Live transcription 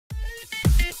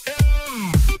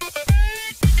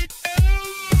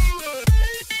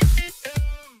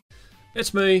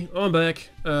It's me, I'm back.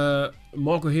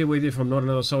 Michael here with you from Not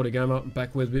Another Salty Gamer,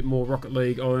 back with a bit more Rocket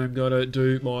League. I'm going to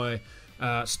do my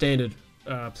standard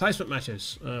placement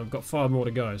matches. I've got 5 more to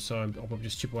go, so I'll probably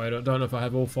just chip away at it. I don't know if I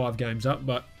have all 5 games up,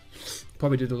 but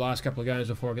probably do the last couple of games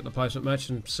before I get the placement match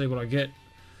and see what I get.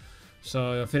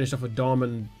 So I finished off with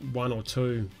Diamond 1 or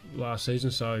 2 last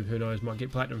season, so who knows, might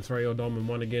get Platinum 3 or Diamond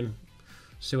 1 again.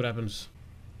 See what happens.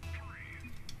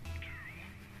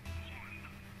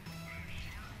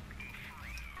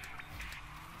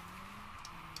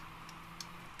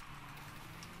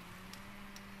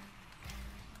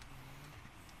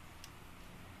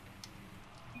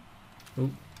 Ooh.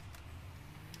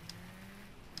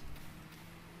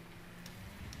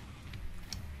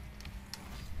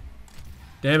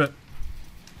 Damn it.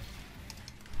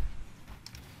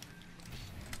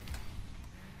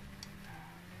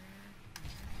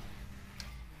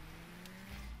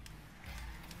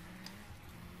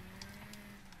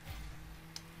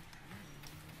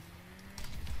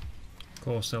 Of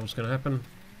course, that was going to happen.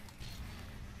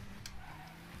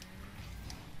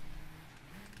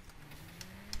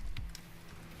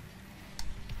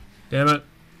 Damn it.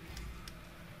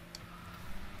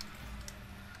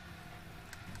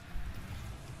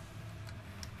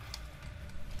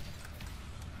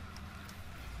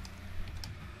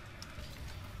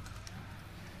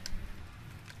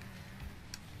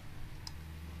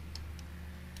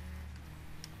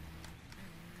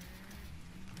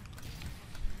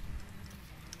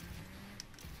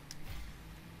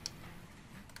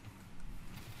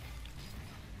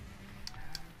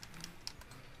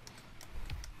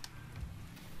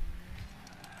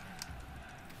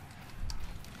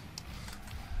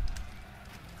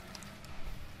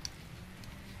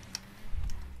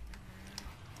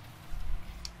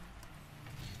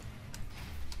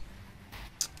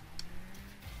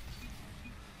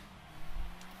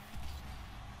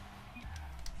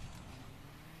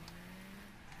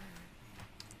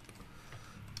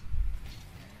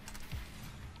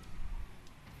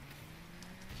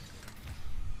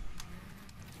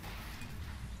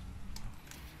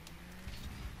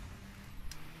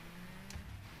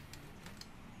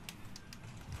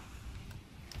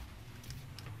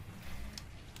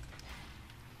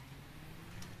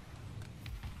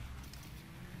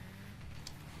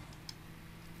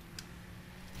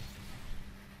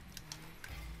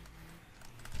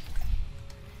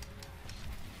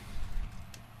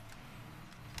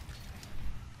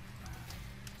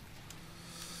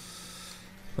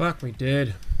 Fuck me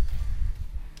dead.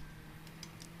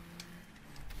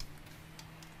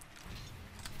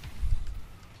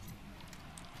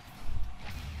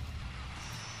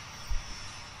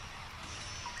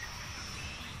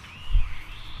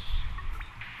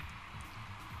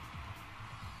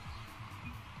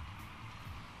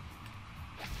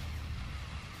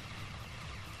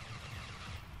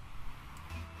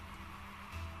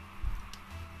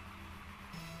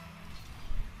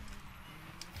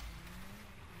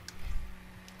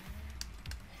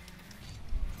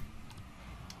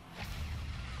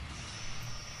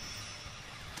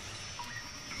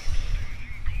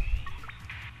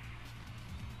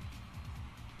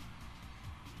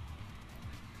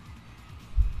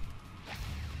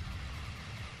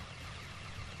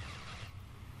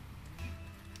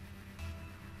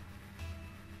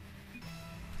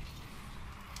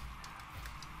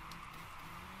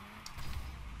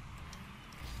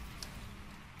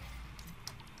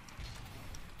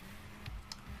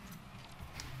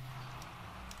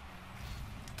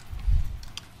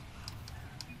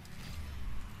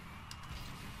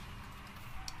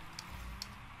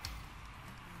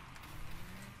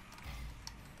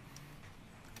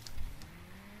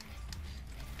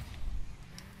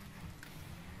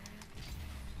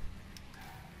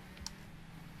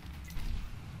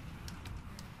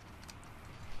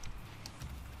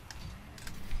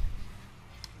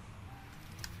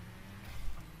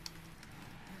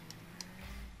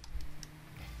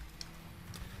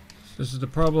 This is the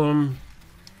problem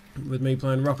with me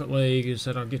playing Rocket League, is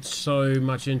that I get so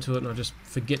much into it and I just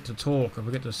forget to talk, I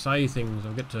forget to say things, I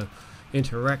forget to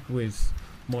interact with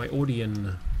my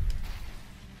audience.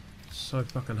 It's so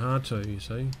fucking hard to, you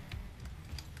see.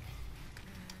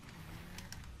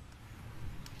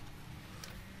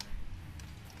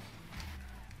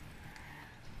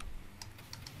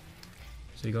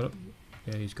 So you got it?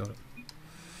 Yeah, he's got it.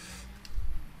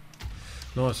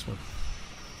 Nice one.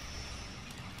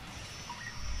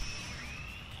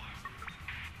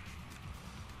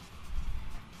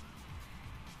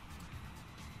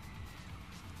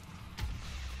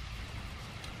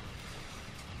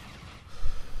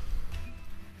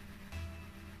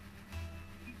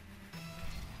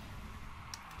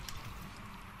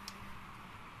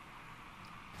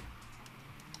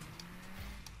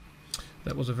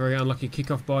 That was a very unlucky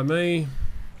kickoff by me.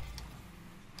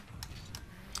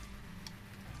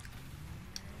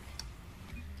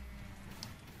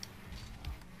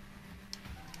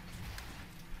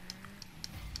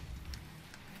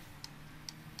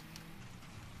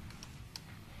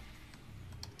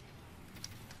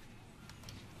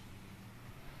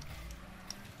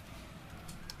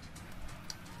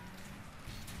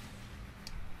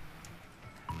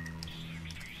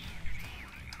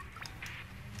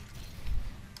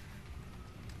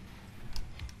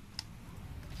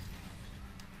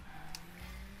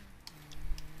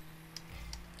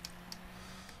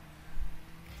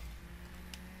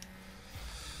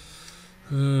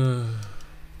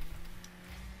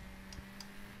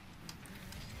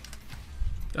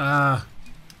 Ah.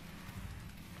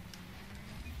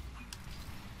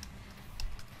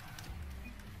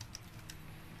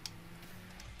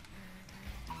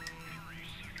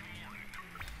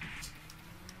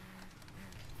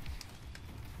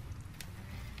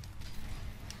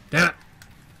 Damn it.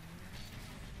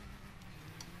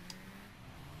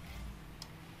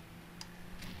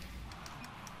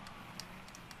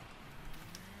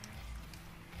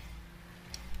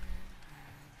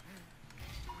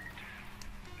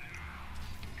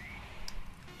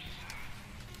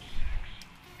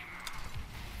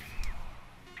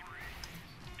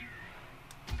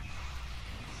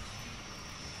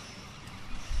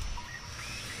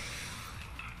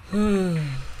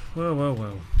 Well, well,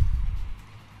 well.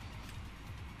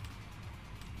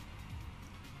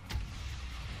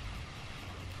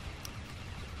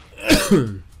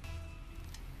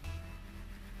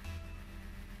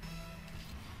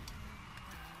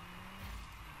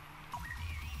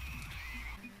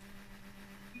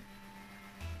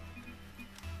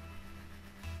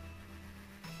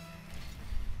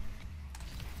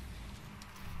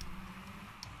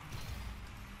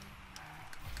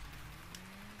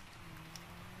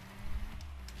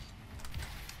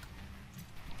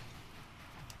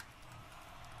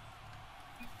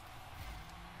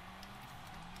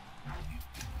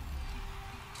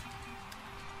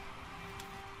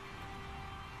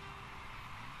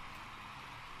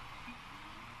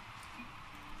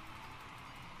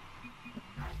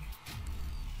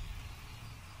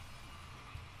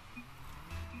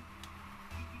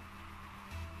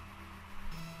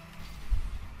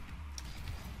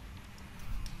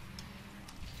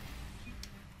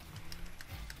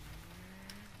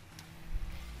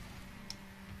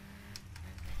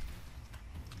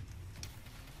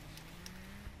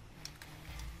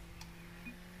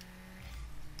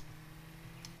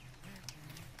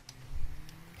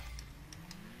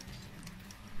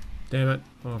 Damn it.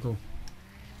 Oh, cool.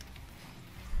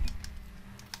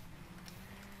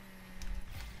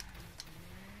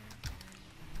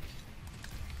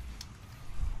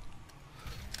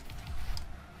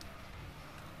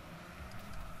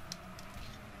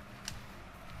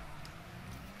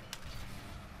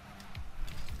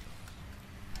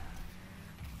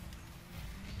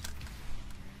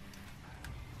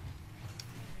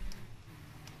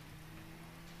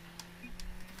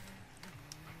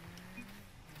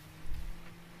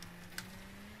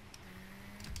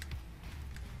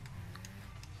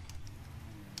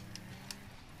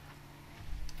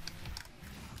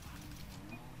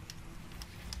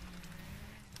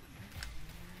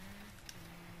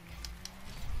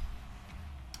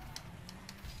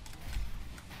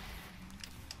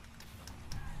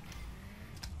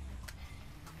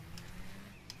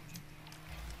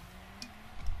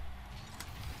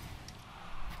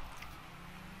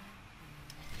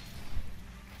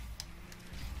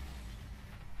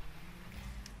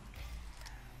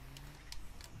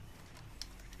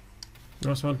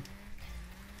 Nice one.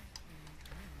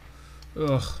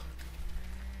 Ugh.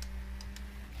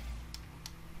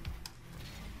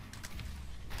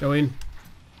 Go in.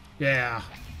 Yeah.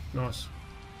 Nice.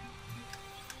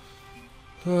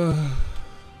 Come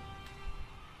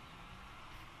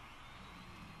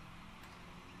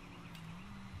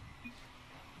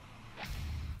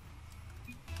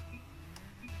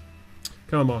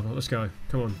on, Michael. Let's go.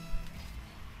 Come on.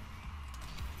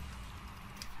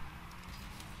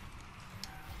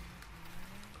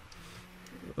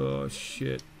 Oh,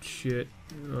 shit. Shit.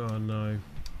 Oh, no.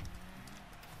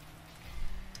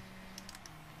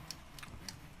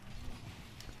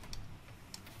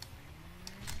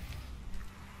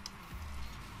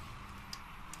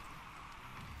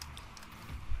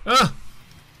 Ah!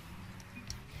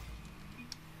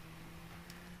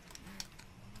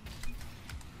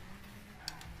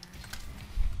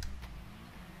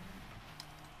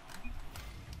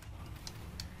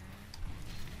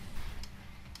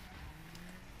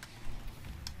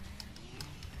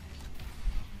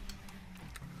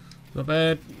 Not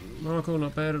bad, Michael,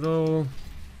 not bad at all.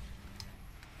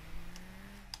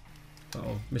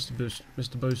 Uh-oh, Mr. Boost,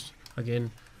 Mr. Boost again,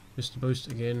 Mr.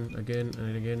 Boost again, and again,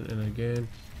 and again.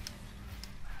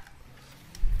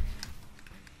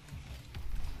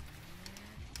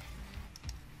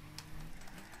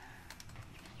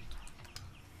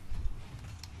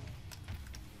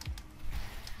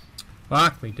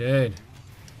 Fuck, we did.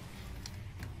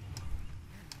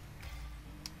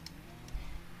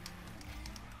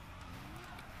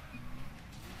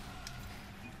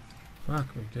 Fuck,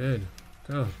 we did.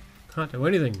 God, can't do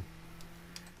anything.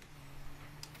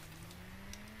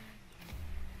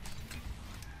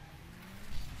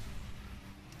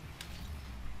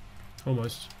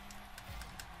 Almost.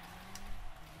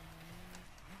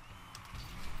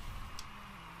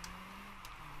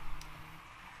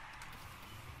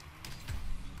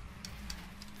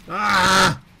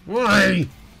 Ah! Why?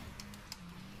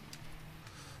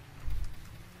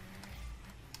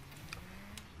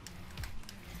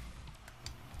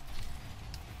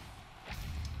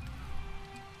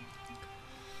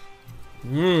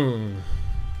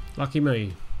 Lucky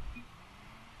me.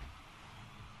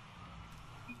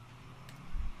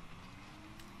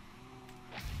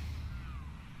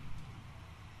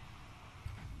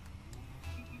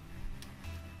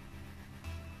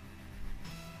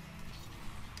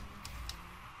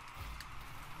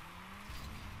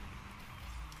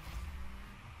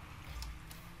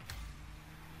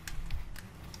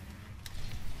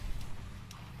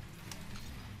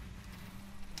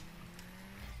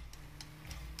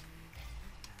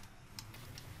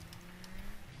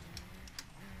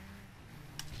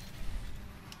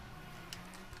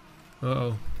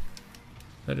 Uh-oh.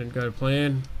 That didn't go to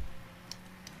plan.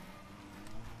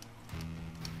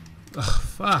 Ugh,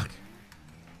 fuck.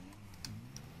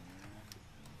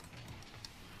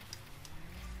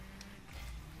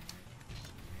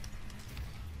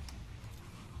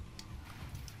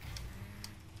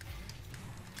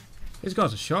 These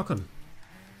guys are shocking.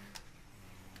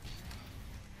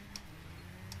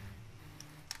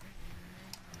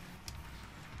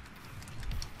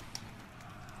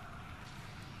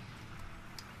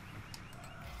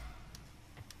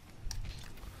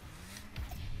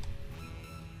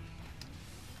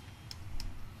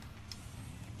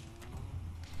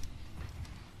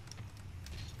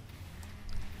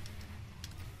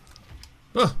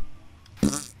 Oh.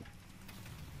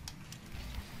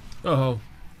 Oh.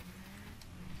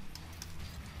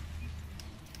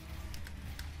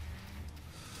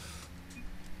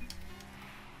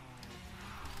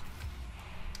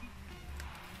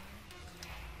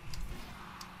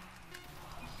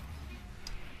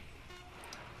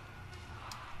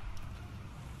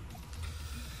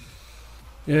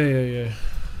 Yeah.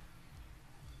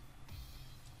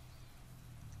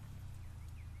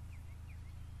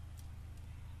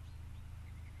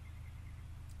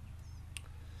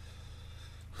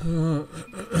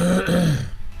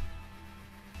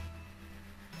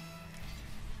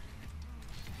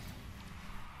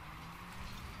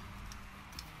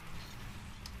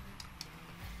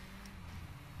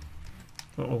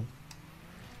 Uh-oh.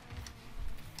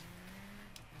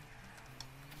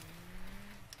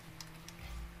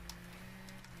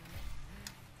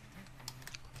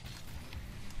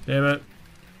 Damn it.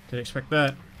 Didn't expect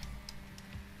that.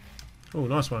 Oh,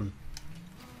 nice one.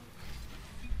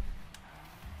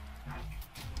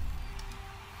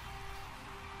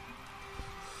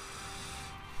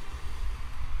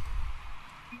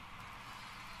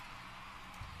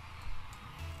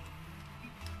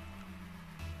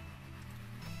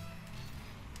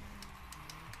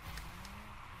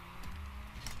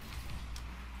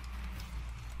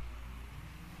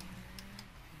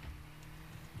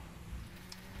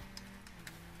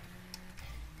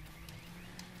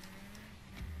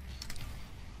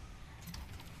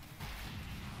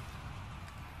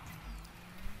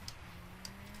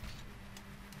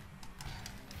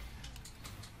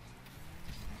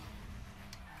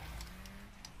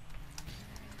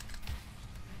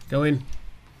 Go in.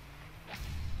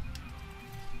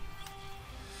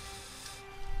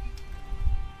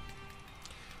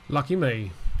 Lucky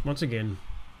me, once again.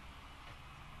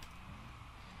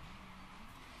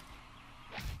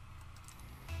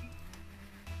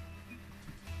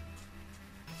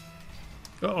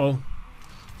 Uh-oh.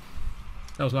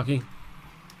 That was lucky.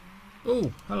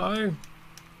 Oh, hello.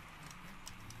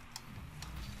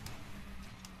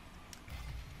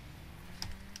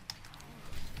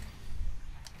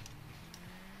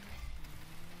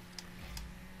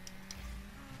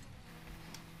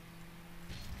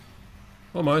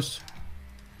 Almost.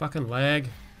 Fucking lag.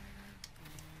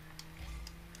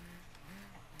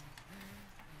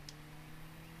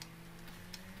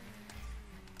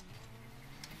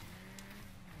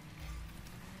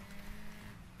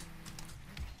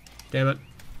 Damn it.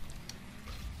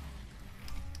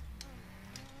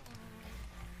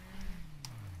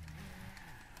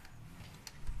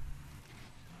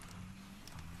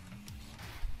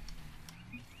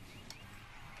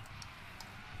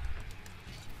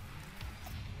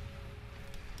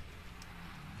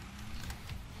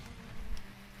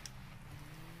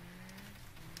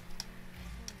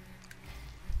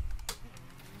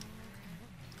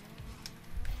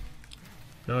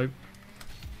 Nope.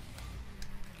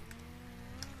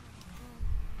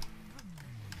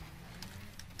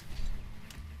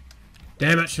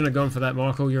 Damn it, shouldn't have gone for that,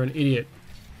 Michael. You're an idiot.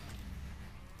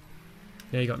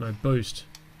 Now you got no boost.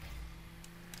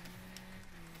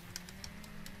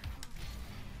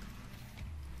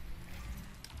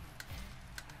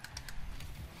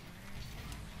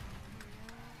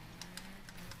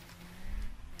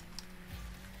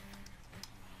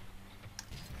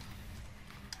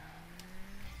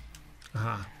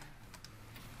 Ah.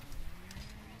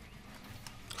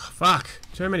 Oh, fuck.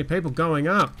 Too many people going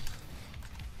up.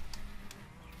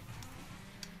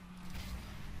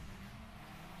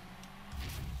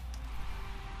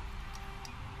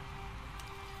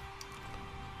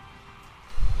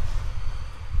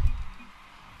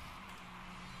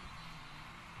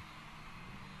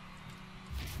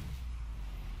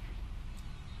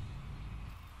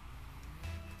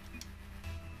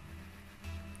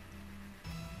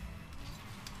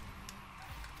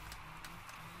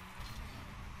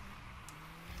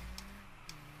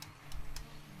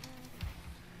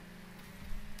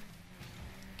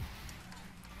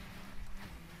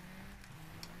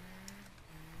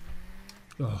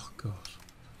 Oh, God.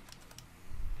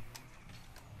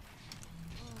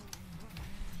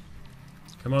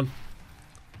 Come on.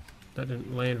 That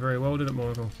didn't land very well, did it,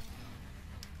 Michael?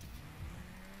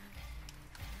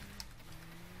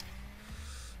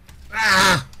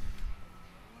 Ah!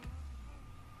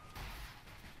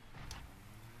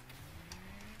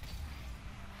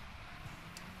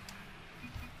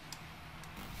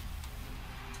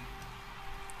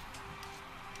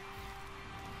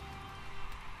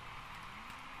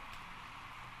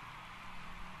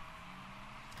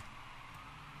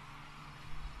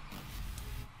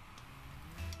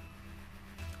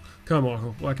 Come on,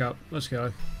 Michael. Wake up. Let's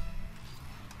go.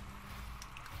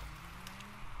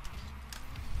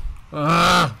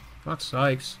 Ah! Fuck's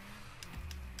sakes.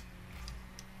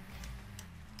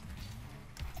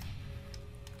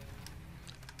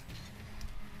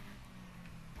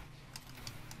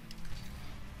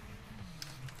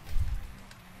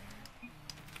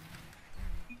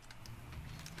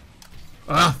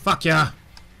 Ah, fuck yeah.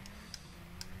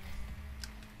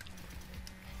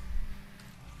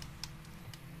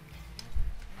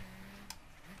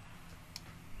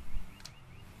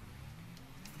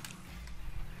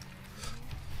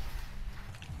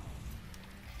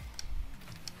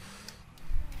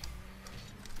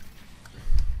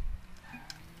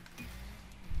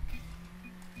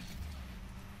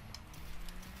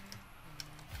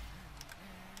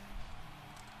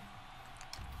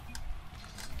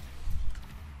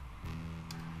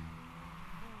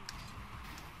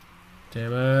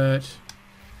 Damn it.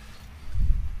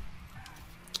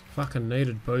 Fucking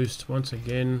needed boost once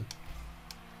again.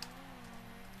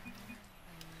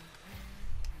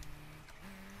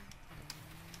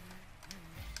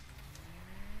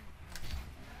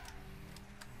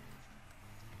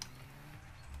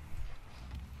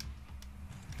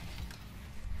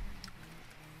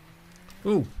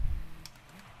 Ooh.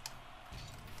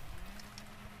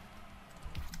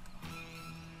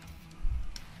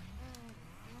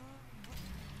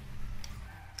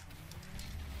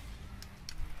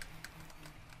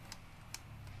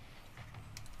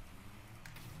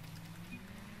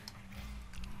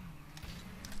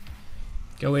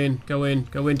 Go in, go in,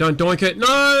 go in. Don't doink it.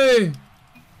 No!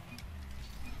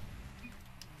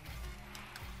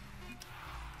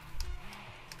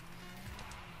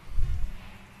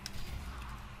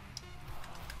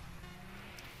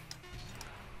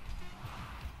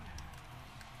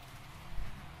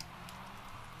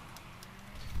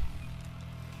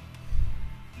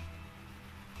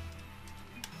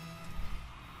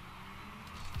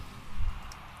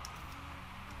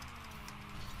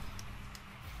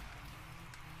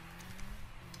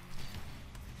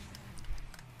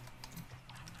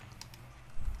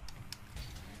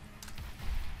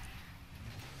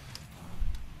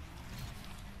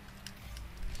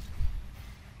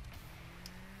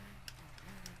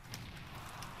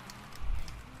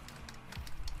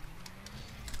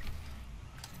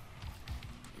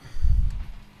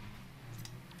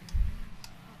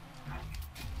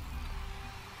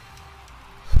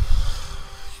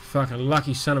 Fucking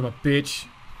lucky son of a bitch.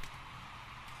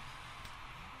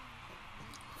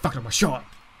 fucking up my shot.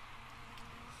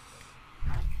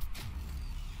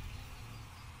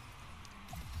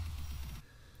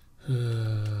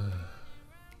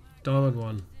 Diamond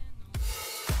 1.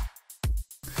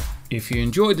 If you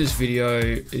enjoyed this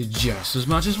video just as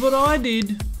much as what I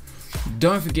did,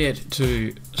 don't forget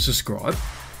to subscribe,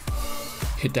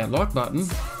 hit that like button,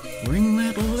 ring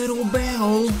that little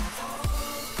bell,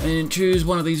 and choose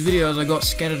one of these videos I got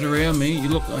scattered around me. You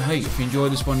look, hey, if you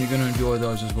enjoyed this one, you're going to enjoy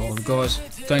those as well. Guys,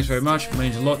 thanks very much. It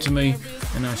means a lot to me,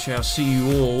 and I shall see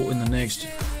you all in the next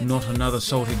Not Another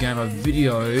Salty Gamer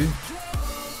video.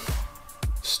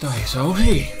 Stay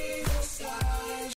salty.